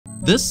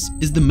This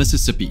is the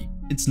Mississippi.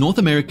 It's North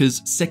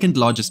America's second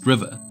largest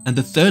river and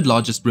the third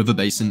largest river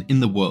basin in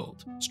the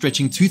world,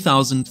 stretching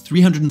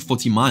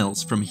 2,340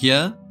 miles from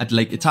here at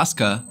Lake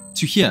Itasca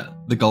to here,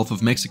 the Gulf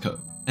of Mexico.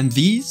 And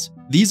these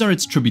are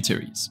its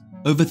tributaries.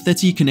 Over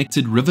 30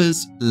 connected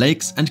rivers,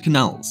 lakes, and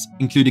canals,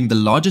 including the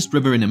largest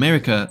river in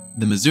America,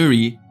 the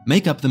Missouri,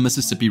 make up the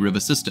Mississippi River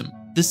system.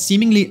 This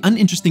seemingly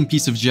uninteresting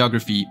piece of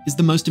geography is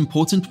the most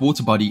important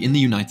water body in the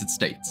United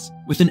States.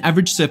 With an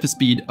average surface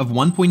speed of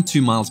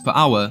 1.2 miles per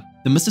hour,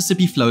 the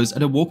Mississippi flows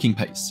at a walking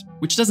pace,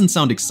 which doesn't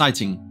sound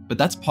exciting, but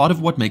that's part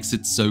of what makes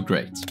it so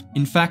great.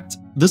 In fact,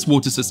 this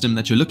water system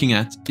that you're looking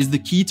at is the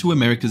key to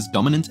America's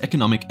dominant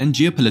economic and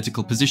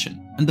geopolitical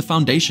position, and the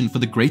foundation for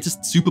the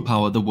greatest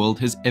superpower the world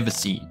has ever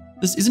seen.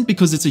 This isn't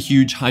because it's a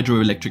huge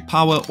hydroelectric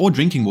power or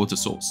drinking water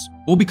source,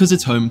 or because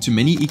it's home to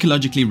many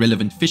ecologically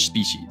relevant fish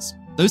species.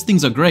 Those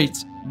things are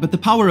great, but the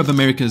power of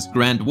America's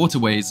grand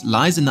waterways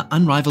lies in the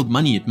unrivaled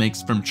money it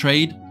makes from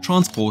trade,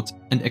 transport,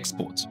 and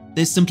export.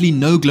 There's simply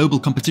no global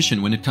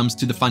competition when it comes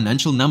to the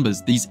financial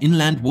numbers these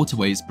inland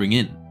waterways bring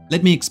in.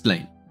 Let me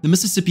explain. The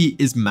Mississippi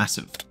is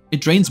massive.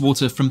 It drains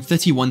water from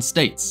 31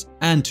 states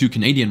and 2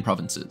 Canadian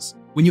provinces.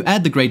 When you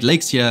add the Great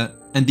Lakes here,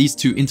 and these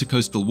 2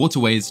 intercoastal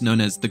waterways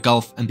known as the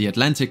Gulf and the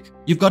Atlantic,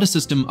 you've got a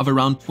system of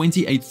around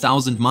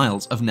 28,000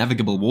 miles of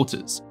navigable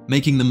waters,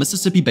 making the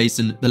Mississippi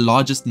Basin the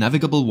largest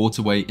navigable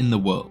waterway in the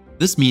world.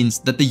 This means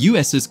that the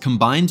US's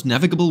combined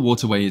navigable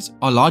waterways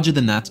are larger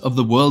than that of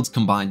the world's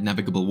combined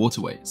navigable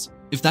waterways.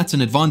 If that's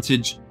an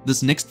advantage,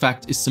 this next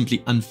fact is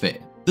simply unfair.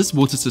 This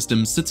water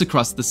system sits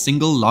across the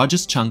single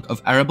largest chunk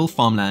of arable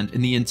farmland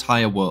in the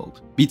entire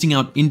world, beating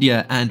out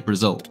India and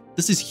Brazil.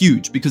 This is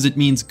huge because it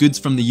means goods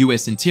from the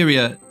US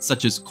interior,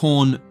 such as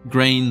corn,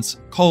 grains,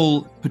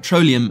 coal,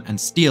 petroleum, and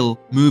steel,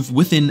 move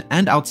within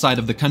and outside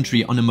of the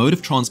country on a mode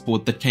of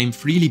transport that came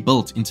freely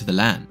built into the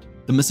land.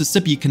 The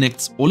Mississippi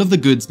connects all of the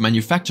goods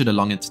manufactured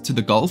along it to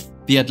the Gulf,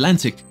 the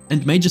Atlantic,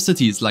 and major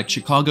cities like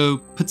Chicago,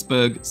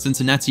 Pittsburgh,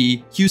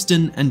 Cincinnati,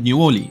 Houston, and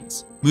New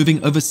Orleans,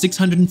 moving over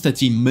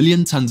 630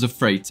 million tons of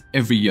freight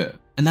every year.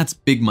 And that's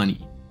big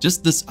money.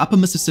 Just this upper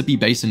Mississippi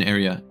Basin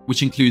area,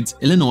 which includes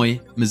Illinois,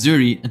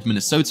 Missouri, and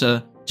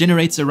Minnesota,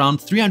 generates around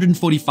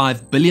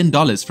 $345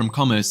 billion from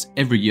commerce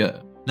every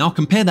year. Now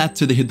compare that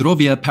to the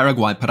Hidrovia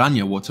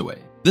Paraguay-Paraná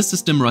waterway. This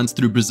system runs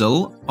through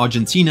Brazil,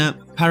 Argentina,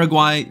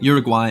 Paraguay,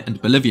 Uruguay,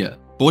 and Bolivia,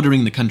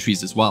 bordering the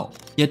countries as well.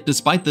 Yet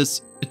despite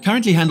this, it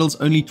currently handles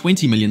only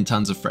 20 million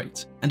tons of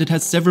freight, and it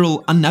has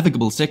several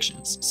unnavigable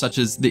sections, such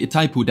as the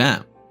Itaipu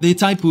Dam. The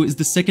Itaipu is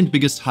the second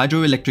biggest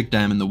hydroelectric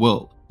dam in the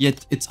world,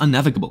 yet it's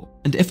unnavigable,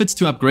 and efforts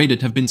to upgrade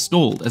it have been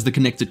stalled as the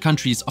connected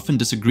countries often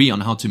disagree on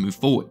how to move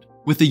forward.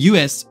 With the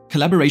US,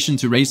 collaboration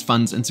to raise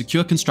funds and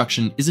secure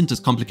construction isn't as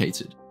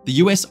complicated. The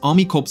US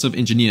Army Corps of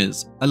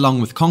Engineers,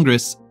 along with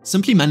Congress,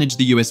 simply manage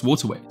the US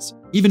waterways.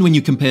 Even when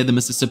you compare the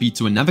Mississippi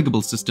to a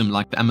navigable system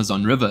like the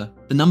Amazon River,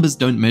 the numbers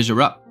don't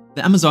measure up.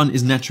 The Amazon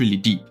is naturally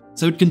deep,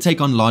 so it can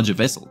take on larger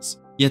vessels.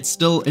 Yet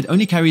still, it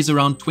only carries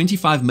around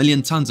 25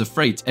 million tons of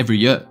freight every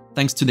year,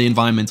 thanks to the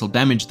environmental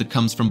damage that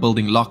comes from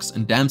building locks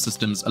and dam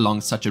systems along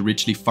such a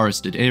richly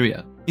forested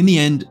area. In the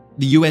end,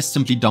 the US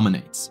simply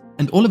dominates.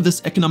 And all of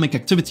this economic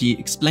activity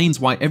explains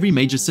why every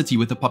major city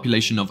with a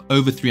population of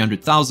over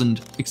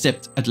 300,000,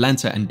 except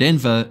Atlanta and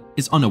Denver,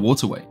 is on a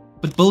waterway.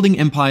 But building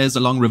empires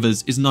along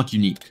rivers is not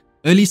unique.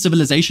 Early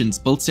civilizations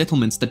built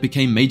settlements that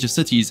became major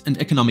cities and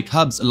economic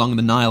hubs along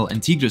the Nile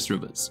and Tigris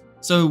rivers.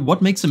 So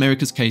what makes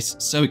America's case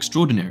so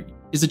extraordinary?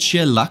 Is it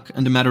sheer luck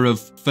and a matter of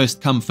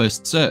first come,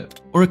 first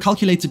served, or a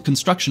calculated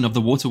construction of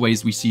the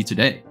waterways we see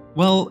today?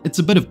 Well, it's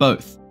a bit of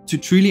both. To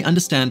truly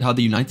understand how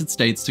the United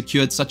States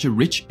secured such a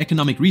rich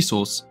economic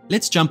resource,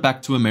 let's jump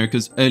back to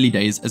America's early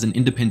days as an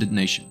independent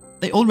nation.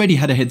 They already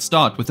had a head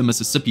start with the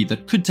Mississippi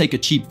that could take a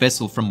cheap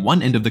vessel from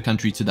one end of the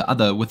country to the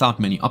other without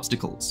many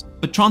obstacles.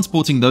 But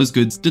transporting those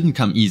goods didn't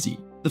come easy.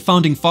 The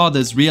founding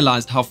fathers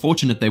realized how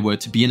fortunate they were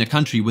to be in a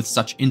country with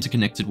such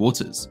interconnected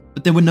waters.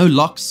 But there were no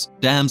locks,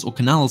 dams, or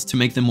canals to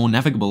make them more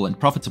navigable and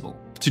profitable.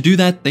 To do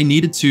that, they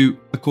needed to,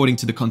 according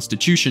to the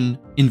Constitution,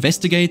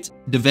 investigate,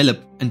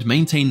 develop, and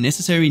maintain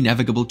necessary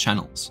navigable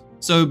channels.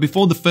 So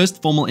before the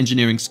first formal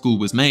engineering school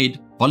was made,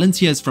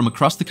 volunteers from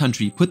across the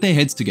country put their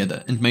heads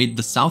together and made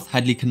the South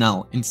Hadley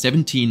Canal in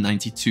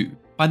 1792.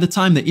 By the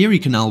time the Erie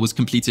Canal was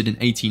completed in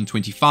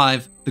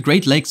 1825, the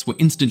Great Lakes were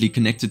instantly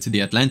connected to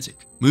the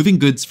Atlantic, moving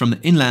goods from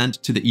the inland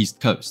to the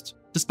east coast.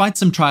 Despite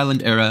some trial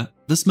and error,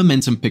 this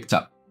momentum picked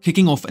up,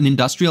 kicking off an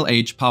industrial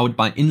age powered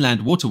by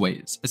inland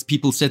waterways as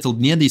people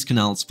settled near these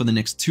canals for the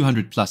next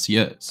 200+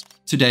 years.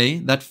 Today,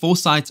 that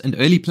foresight and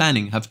early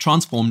planning have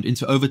transformed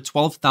into over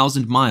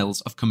 12,000 miles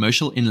of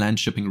commercial inland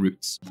shipping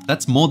routes.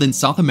 That's more than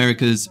South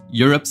America's,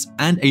 Europe's,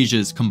 and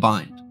Asia's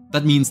combined.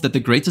 That means that the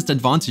greatest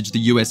advantage the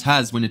US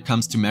has when it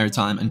comes to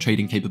maritime and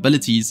trading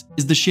capabilities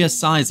is the sheer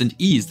size and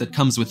ease that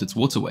comes with its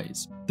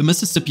waterways. The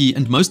Mississippi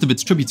and most of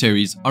its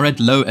tributaries are at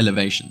low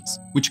elevations,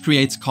 which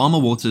creates calmer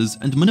waters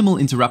and minimal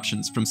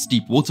interruptions from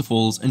steep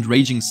waterfalls and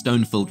raging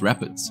stone-filled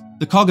rapids.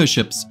 The cargo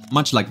ships,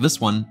 much like this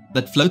one,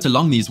 that float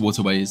along these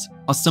waterways,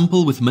 are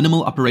simple with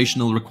minimal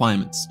operational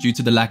requirements due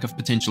to the lack of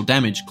potential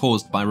damage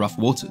caused by rough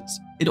waters.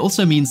 It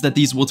also means that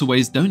these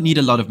waterways don't need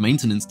a lot of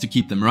maintenance to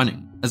keep them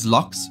running, as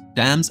locks,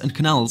 dams, and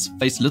canals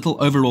face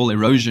little overall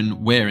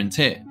erosion, wear, and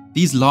tear.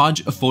 These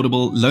large,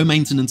 affordable,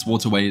 low-maintenance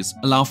waterways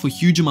allow for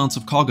huge amounts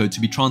of cargo to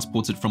be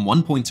transported from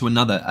one point to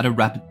another at a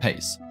rapid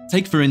pace.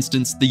 Take, for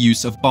instance, the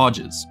use of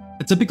barges.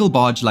 A typical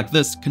barge like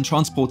this can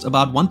transport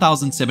about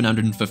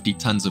 1,750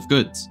 tons of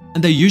goods,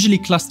 and they're usually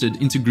clustered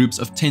into groups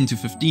of 10 to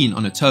 15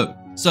 on a tow.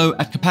 So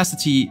at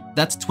capacity,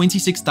 that's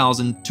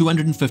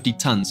 26,250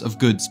 tons of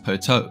goods per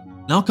tow.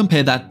 Now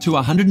compare that to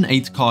a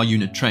 108-car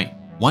unit train.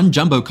 One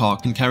jumbo car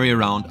can carry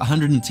around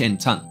 110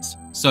 tons,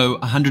 so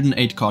a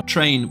 108-car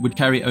train would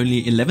carry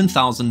only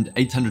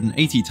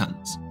 11,880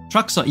 tons.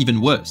 Trucks are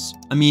even worse.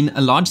 I mean,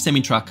 a large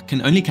semi-truck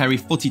can only carry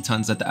 40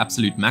 tons at the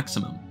absolute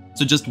maximum.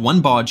 So just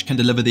one barge can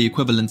deliver the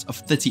equivalent of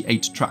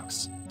 38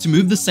 trucks. To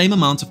move the same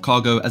amount of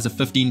cargo as a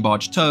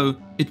 15-barge tow,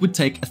 it would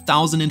take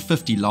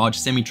 1,050 large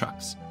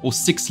semi-trucks, or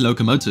 6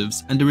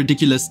 locomotives and a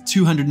ridiculous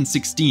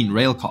 216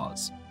 rail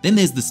cars. Then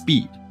there's the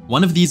speed.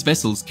 One of these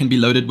vessels can be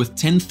loaded with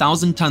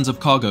 10,000 tons of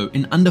cargo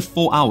in under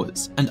 4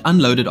 hours and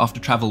unloaded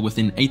after travel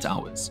within 8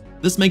 hours.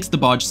 This makes the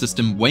barge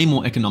system way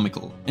more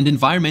economical and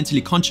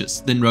environmentally conscious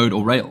than road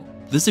or rail.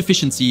 This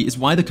efficiency is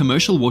why the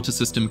commercial water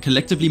system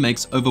collectively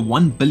makes over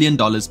 $1 billion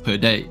per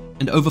day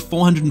and over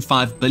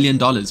 $405 billion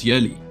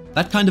yearly.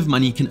 That kind of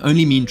money can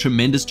only mean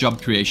tremendous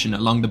job creation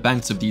along the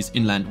banks of these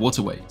inland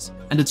waterways.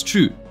 And it's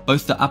true,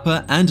 both the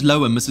upper and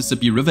lower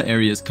Mississippi River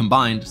areas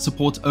combined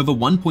support over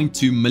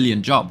 1.2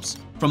 million jobs,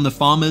 from the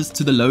farmers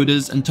to the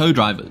loaders and tow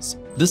drivers.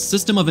 This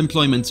system of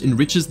employment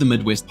enriches the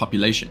Midwest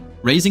population,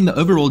 raising the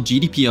overall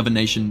GDP of a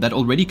nation that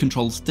already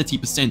controls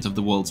 30% of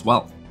the world's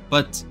wealth.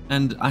 But,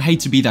 and I hate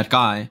to be that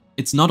guy,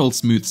 it's not all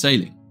smooth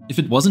sailing. If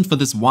it wasn't for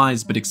this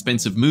wise but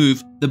expensive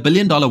move, the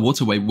billion-dollar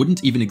waterway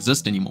wouldn't even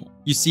exist anymore.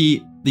 You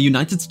see, the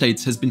United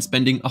States has been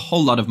spending a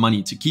whole lot of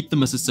money to keep the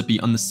Mississippi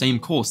on the same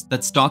course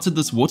that started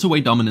this waterway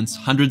dominance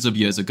hundreds of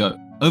years ago.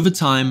 Over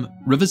time,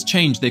 rivers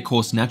change their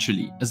course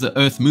naturally as the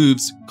earth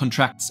moves,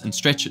 contracts, and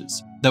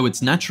stretches. Though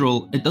it's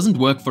natural, it doesn't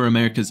work for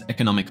America's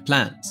economic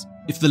plans.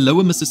 If the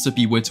lower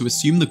Mississippi were to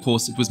assume the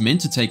course it was meant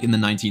to take in the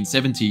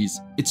 1970s,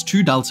 its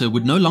true delta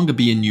would no longer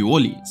be in New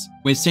Orleans,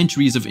 where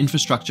centuries of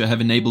infrastructure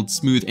have enabled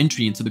smooth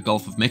entry into the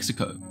Gulf of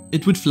Mexico.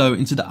 It would flow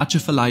into the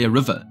Atchafalaya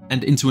River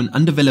and into an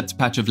undeveloped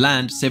patch of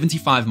land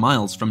 75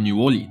 miles from New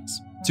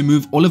Orleans. To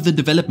move all of the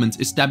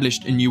development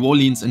established in New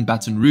Orleans and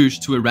Baton Rouge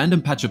to a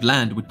random patch of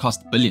land would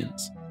cost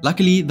billions.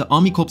 Luckily, the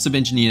Army Corps of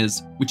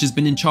Engineers, which has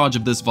been in charge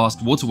of this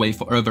vast waterway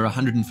for over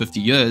 150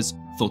 years,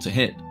 thought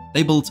ahead.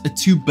 They built a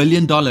 $2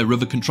 billion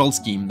river control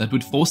scheme that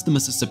would force the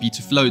Mississippi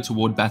to flow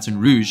toward Baton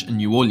Rouge and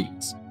New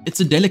Orleans. It's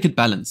a delicate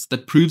balance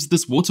that proves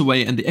this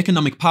waterway and the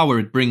economic power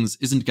it brings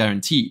isn't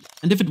guaranteed,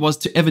 and if it was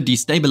to ever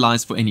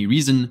destabilize for any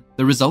reason,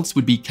 the results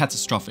would be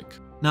catastrophic.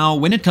 Now,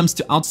 when it comes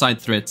to outside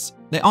threats,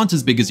 they aren't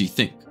as big as you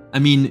think. I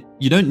mean,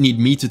 you don't need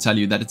me to tell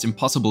you that it's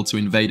impossible to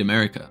invade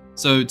America.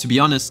 So, to be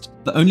honest,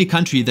 the only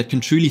country that can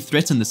truly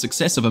threaten the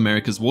success of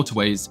America's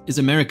waterways is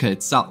America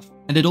itself,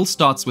 and it all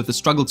starts with the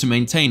struggle to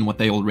maintain what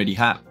they already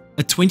have.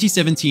 A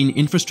 2017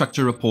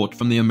 infrastructure report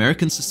from the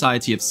American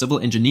Society of Civil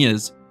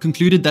Engineers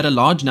concluded that a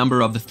large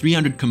number of the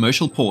 300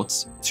 commercial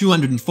ports,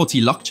 240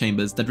 lock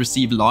chambers that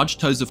receive large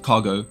tows of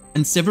cargo,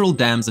 and several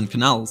dams and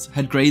canals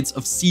had grades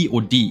of C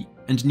or D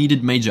and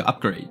needed major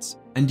upgrades.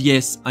 And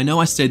yes, I know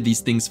I said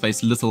these things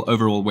face little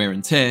overall wear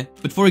and tear,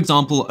 but for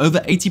example, over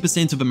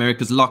 80% of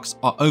America's locks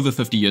are over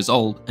 50 years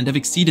old and have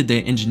exceeded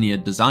their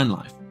engineered design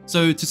life.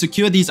 So to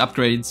secure these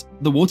upgrades,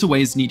 the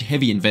waterways need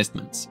heavy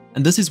investments,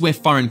 and this is where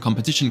foreign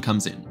competition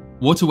comes in.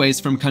 Waterways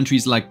from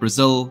countries like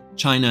Brazil,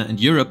 China, and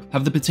Europe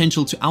have the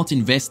potential to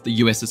outinvest the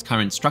US's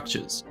current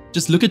structures.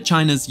 Just look at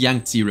China's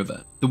Yangtze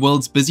River, the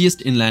world's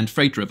busiest inland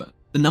freight river.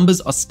 The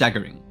numbers are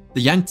staggering.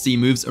 The Yangtze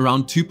moves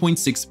around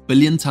 2.6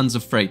 billion tons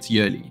of freight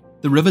yearly.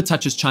 The river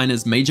touches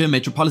China's major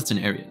metropolitan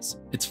areas,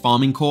 its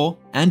farming core,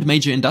 and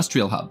major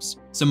industrial hubs,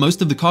 so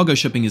most of the cargo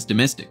shipping is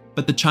domestic.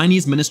 But the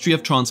Chinese Ministry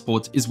of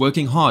Transport is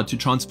working hard to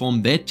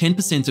transform their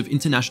 10% of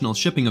international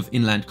shipping of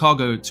inland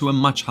cargo to a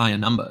much higher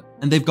number,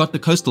 and they've got the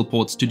coastal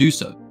ports to do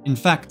so. In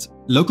fact,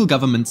 local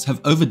governments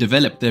have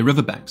overdeveloped their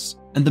riverbanks,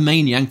 and the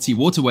main Yangtze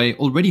waterway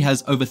already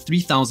has over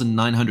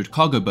 3,900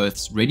 cargo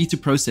berths ready to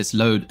process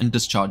load and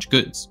discharge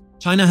goods.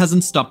 China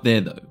hasn't stopped there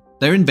though.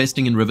 They're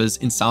investing in rivers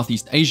in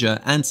Southeast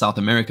Asia and South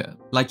America,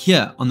 like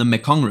here on the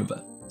Mekong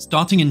River.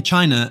 Starting in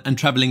China and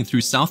traveling through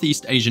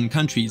Southeast Asian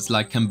countries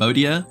like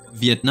Cambodia,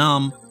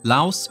 Vietnam,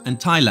 Laos, and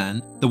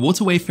Thailand, the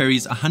waterway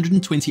ferries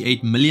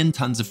 128 million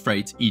tons of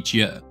freight each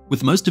year,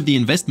 with most of the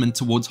investment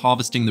towards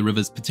harvesting the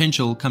river's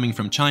potential coming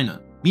from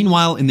China.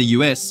 Meanwhile, in the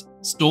US,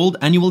 Stalled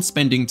annual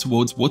spending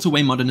towards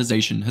waterway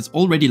modernization has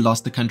already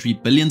lost the country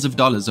billions of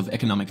dollars of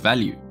economic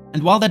value.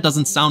 And while that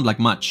doesn't sound like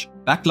much,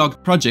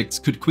 backlogged projects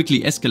could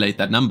quickly escalate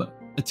that number.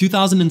 A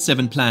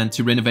 2007 plan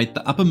to renovate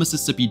the Upper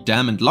Mississippi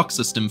Dam and Lock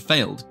system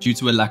failed due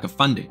to a lack of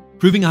funding,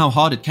 proving how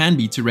hard it can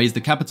be to raise the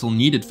capital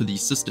needed for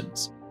these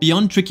systems.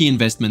 Beyond tricky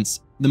investments,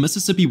 the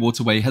Mississippi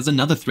Waterway has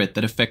another threat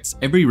that affects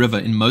every river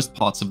in most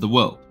parts of the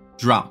world: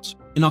 drought.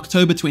 In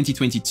October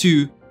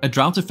 2022, a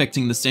drought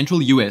affecting the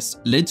central US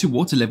led to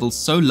water levels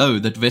so low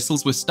that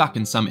vessels were stuck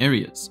in some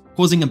areas,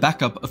 causing a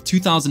backup of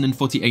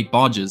 2,048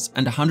 barges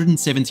and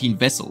 117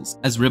 vessels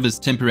as rivers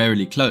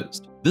temporarily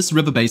closed. This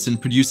river basin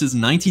produces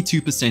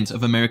 92%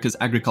 of America's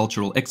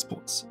agricultural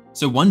exports,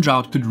 so one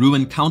drought could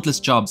ruin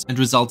countless jobs and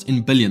result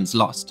in billions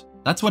lost.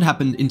 That's what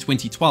happened in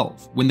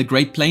 2012, when the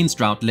Great Plains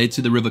drought led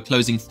to the river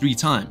closing 3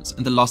 times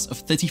and the loss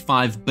of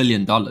 $35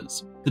 billion.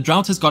 The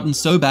drought has gotten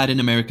so bad in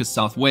America's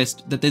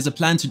southwest that there's a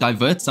plan to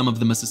divert some of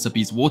the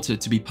Mississippi's water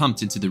to be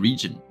pumped into the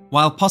region.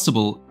 While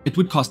possible, it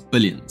would cost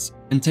billions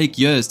and take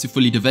years to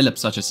fully develop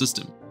such a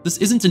system. This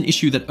isn't an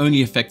issue that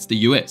only affects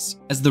the US,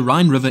 as the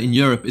Rhine River in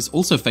Europe is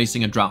also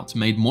facing a drought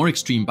made more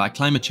extreme by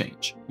climate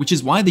change, which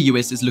is why the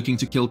US is looking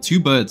to kill 2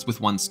 birds with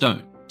 1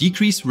 stone.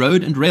 Decrease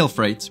road and rail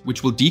freight,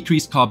 which will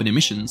decrease carbon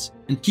emissions,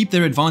 and keep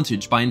their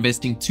advantage by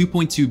investing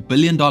 $2.2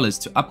 billion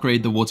to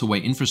upgrade the waterway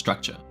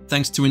infrastructure,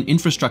 thanks to an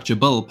infrastructure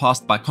bill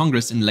passed by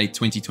Congress in late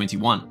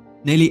 2021.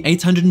 Nearly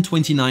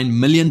 $829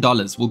 million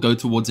will go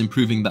towards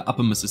improving the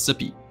Upper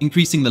Mississippi,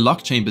 increasing the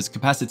lock chamber's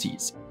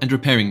capacities, and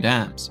repairing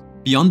dams.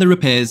 Beyond the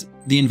repairs,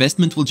 the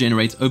investment will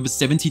generate over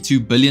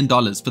 $72 billion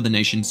for the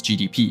nation's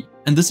GDP.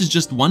 And this is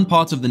just one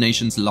part of the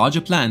nation's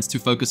larger plans to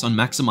focus on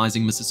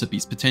maximizing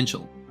Mississippi's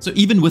potential. So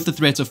even with the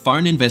threat of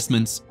foreign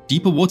investments,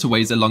 deeper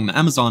waterways along the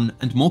Amazon,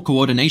 and more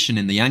coordination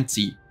in the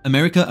Yangtze,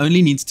 America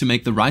only needs to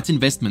make the right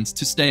investments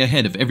to stay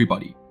ahead of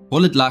everybody.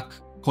 Call it luck,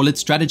 call it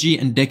strategy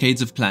and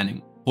decades of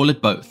planning, call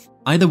it both.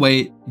 Either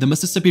way, the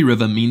Mississippi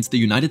River means the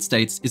United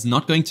States is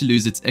not going to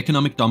lose its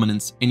economic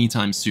dominance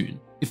anytime soon.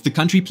 If the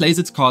country plays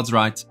its cards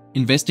right,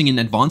 investing in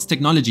advanced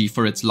technology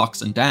for its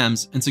locks and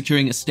dams, and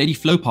securing a steady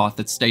flow path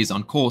that stays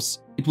on course,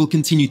 it will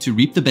continue to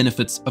reap the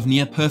benefits of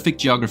near-perfect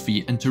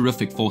geography and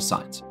terrific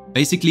foresight.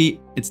 Basically,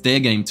 it's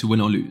their game to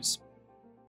win or lose.